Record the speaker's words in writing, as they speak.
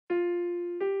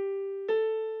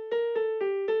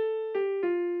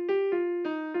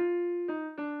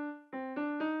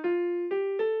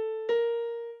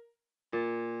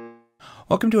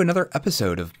Welcome to another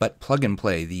episode of Buttplug and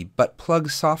Play, the Buttplug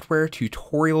software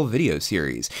tutorial video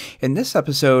series. In this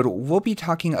episode, we'll be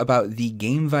talking about the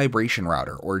Game Vibration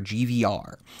Router, or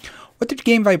GVR. What the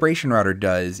Game Vibration Router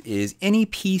does is any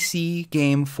PC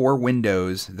game for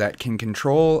Windows that can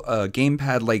control a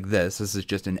gamepad like this is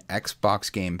just an Xbox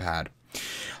gamepad.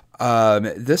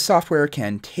 This software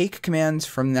can take commands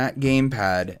from that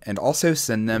gamepad and also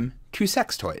send them to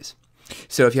sex toys.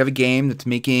 So if you have a game that's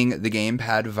making the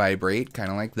gamepad vibrate, kind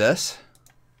of like this,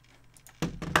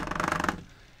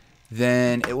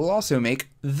 then it will also make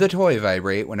the toy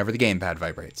vibrate whenever the gamepad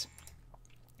vibrates.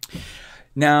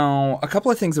 Now, a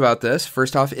couple of things about this.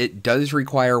 First off, it does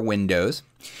require Windows,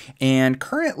 and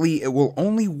currently it will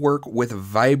only work with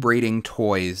vibrating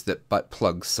toys that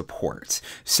Buttplug supports.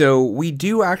 So we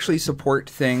do actually support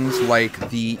things like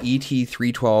the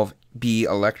ET312B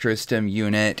Electrostim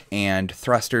unit and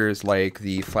thrusters like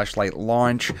the Fleshlight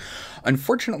Launch.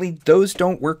 Unfortunately, those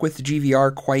don't work with the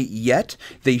GVR quite yet.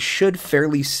 They should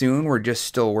fairly soon. We're just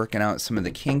still working out some of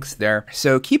the kinks there.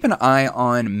 So keep an eye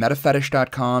on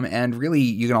metafetish.com, and really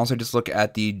you can also just look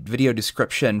at the video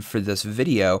description for this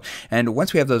video, and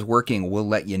once we have those working, we'll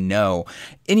let you know.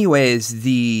 Anyways,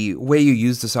 the way you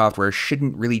use the software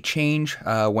shouldn't really change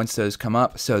once those come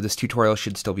up, so this tutorial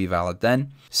should still be valid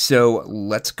then. So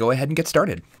let's go ahead and get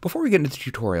started. Before we get into the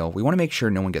tutorial, we want to make sure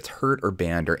no one gets hurt or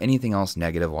banned or anything else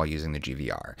negative while using the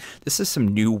GVR. This is some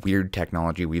new weird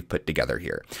technology we've put together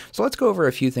here. So let's go over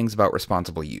a few things about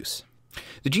responsible use.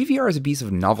 The GVR is a piece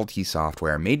of novelty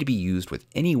software made to be used with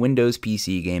any Windows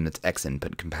PC game that's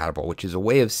X-input compatible, which is a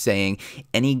way of saying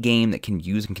any game that can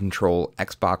use and control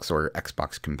Xbox or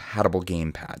Xbox compatible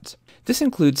gamepads. This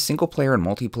includes single-player and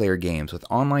multiplayer games with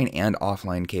online and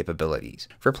offline capabilities.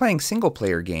 For playing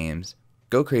single-player games,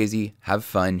 go crazy, have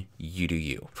fun, you do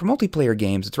you. For multiplayer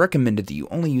games, it's recommended that you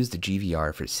only use the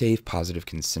GVR for safe, positive,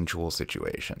 consensual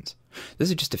situations. This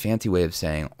is just a fancy way of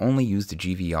saying only use the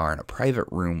GVR in a private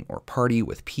room or party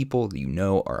with people that you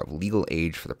know are of legal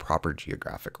age for the proper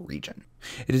geographic region.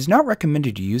 It is not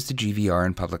recommended to use the GVR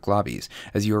in public lobbies,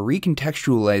 as you are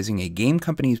recontextualizing a game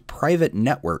company's private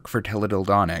network for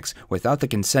teledildonics without the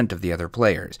consent of the other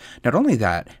players. Not only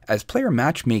that, as player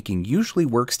matchmaking usually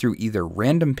works through either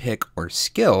random pick or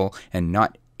skill and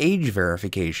not age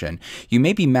verification, you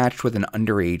may be matched with an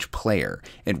underage player,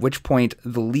 at which point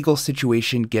the legal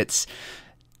situation gets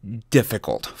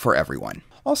difficult for everyone.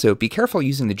 Also, be careful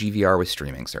using the GVR with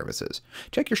streaming services.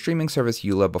 Check your streaming service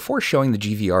EULA before showing the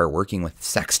GVR working with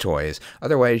sex toys,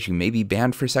 otherwise you may be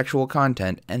banned for sexual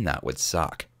content, and that would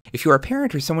suck. If you are a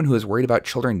parent or someone who is worried about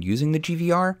children using the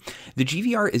GVR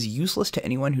is useless to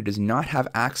anyone who does not have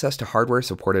access to hardware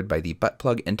supported by the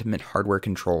Buttplug Intimate Hardware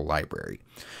Control Library,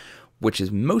 which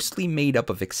is mostly made up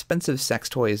of expensive sex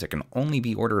toys that can only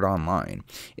be ordered online.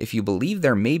 If you believe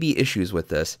there may be issues with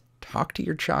this, talk to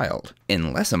your child.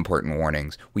 In less important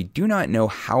warnings, we do not know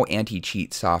how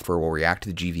anti-cheat software will react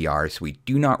to the GVR, so we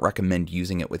do not recommend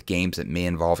using it with games that may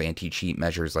involve anti-cheat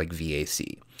measures like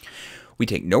VAC. We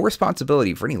take no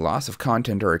responsibility for any loss of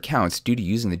content or accounts due to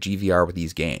using the GVR with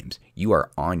these games. You are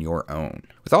on your own.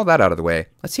 With all that out of the way,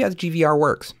 let's see how the GVR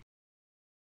works.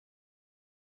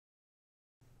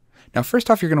 Now,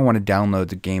 first off, you're going to want to download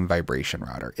the Game Vibration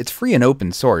Router. It's free and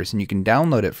open source, and you can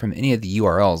download it from any of the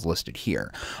URLs listed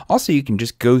here. Also, you can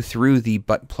just go through the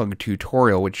Buttplug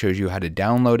tutorial, which shows you how to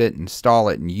download it, install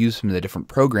it, and use some of the different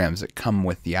programs that come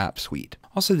with the app suite.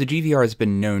 Also, the GVR has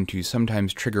been known to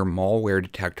sometimes trigger malware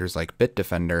detectors like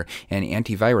Bitdefender and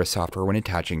antivirus software when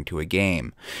attaching to a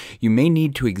game. You may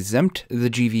need to exempt the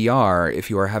GVR if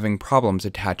you are having problems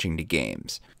attaching to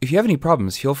games. If you have any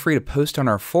problems, feel free to post on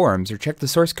our forums or check the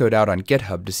source code out on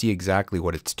GitHub to see exactly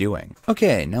what it's doing.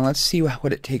 Okay, now let's see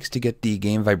what it takes to get the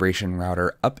Game Vibration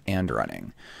Router up and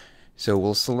running. So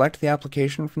we'll select the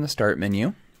application from the Start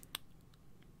menu.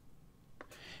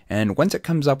 And once it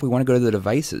comes up, we want to go to the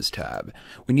Devices tab.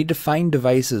 We need to find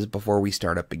devices before we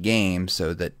start up a game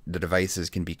so that the devices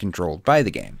can be controlled by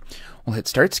the game. We'll hit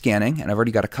Start Scanning, and I've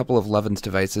already got a couple of Levens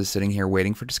devices sitting here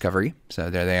waiting for discovery. So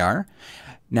there they are.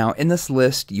 Now, in this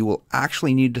list, you will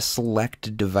actually need to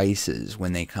select devices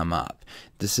when they come up.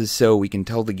 This is so we can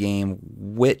tell the game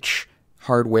which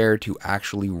hardware to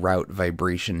actually route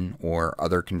vibration or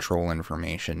other control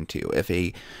information to. If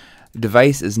a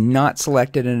device is not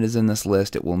selected and is in this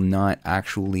list, it will not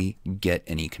actually get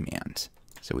any commands.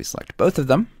 So we select both of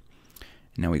them.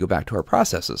 Now we go back to our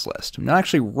processes list. I'm not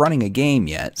actually running a game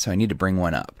yet, so I need to bring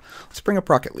one up. Let's bring up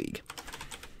Rocket League.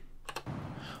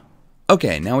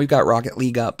 Okay, now we've got Rocket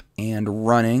League up and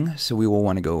running, so we will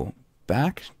want to go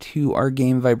back to our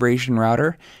Game Vibration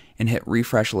Router and hit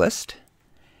Refresh List.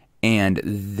 And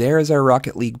there's our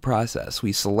Rocket League process.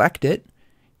 We select it,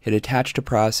 hit attach to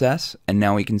process, and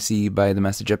now we can see by the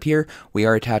message up here, we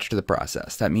are attached to the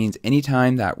process. That means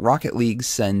anytime that Rocket League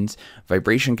sends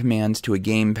vibration commands to a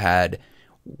gamepad,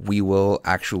 we will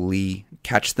actually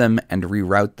catch them and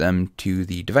reroute them to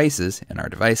the devices in our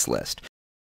device list.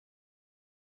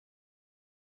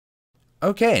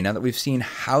 Okay, now that we've seen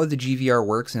how the GVR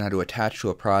works and how to attach to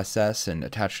a process and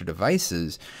attach to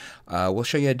devices, we'll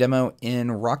show you a demo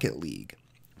in Rocket League.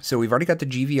 So we've already got the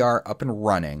GVR up and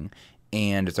running,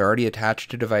 and it's already attached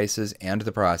to devices and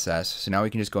the process. So now we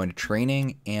can just go into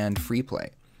training and free play.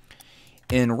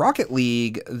 In Rocket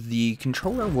League, the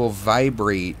controller will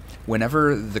vibrate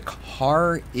whenever the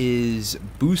car is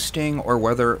boosting or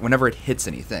whenever it hits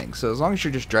anything. So as long as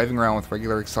you're just driving around with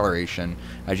regular acceleration,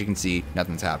 as you can see,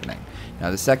 nothing's happening. Now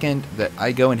the second that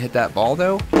I go and hit that ball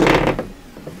though,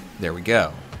 there we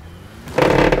go.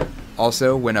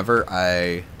 Also, whenever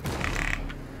I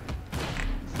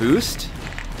boost,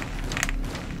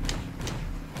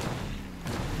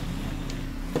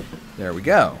 there we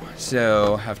go.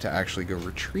 So I have to actually go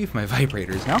retrieve my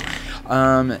vibrators now.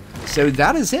 So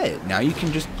that is it. Now you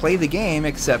can just play the game,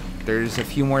 except there's a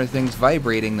few more things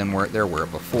vibrating than there were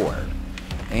before.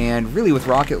 And really with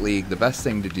Rocket League, the best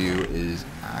thing to do is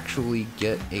actually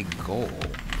get a goal,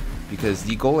 because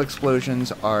the goal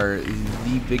explosions are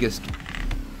the biggest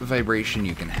vibration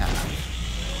you can have.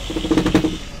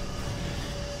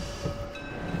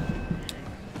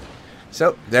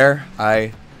 So there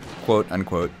I quote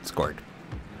unquote scored.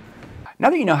 Now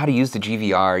that you know how to use the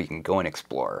GVR, you can go and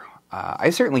explore. I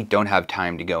certainly don't have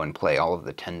time to go and play all of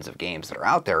the tens of games that are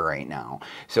out there right now,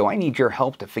 so I need your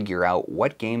help to figure out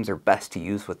what games are best to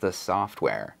use with this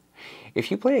software. If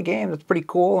you play a game that's pretty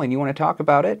cool and you want to talk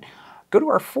about it, go to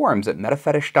our forums at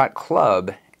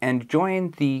metafetish.club and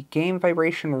join the Game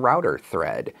Vibration Router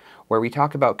thread, where we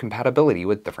talk about compatibility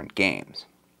with different games.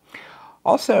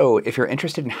 Also, if you're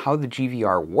interested in how the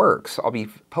GVR works, I'll be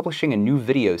publishing a new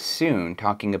video soon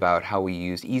talking about how we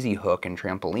use easy hook and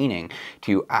trampolining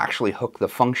to actually hook the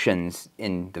functions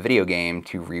in the video game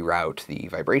to reroute the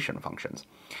vibration functions.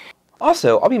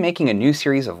 Also, I'll be making a new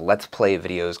series of Let's Play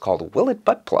videos called Will It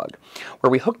Buttplug, where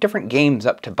we hook different games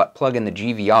up to Buttplug in the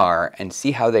GVR and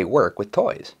see how they work with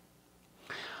toys.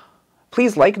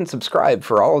 Please like and subscribe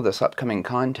for all of this upcoming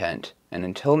content, and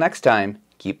until next time,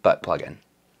 keep butt plugging.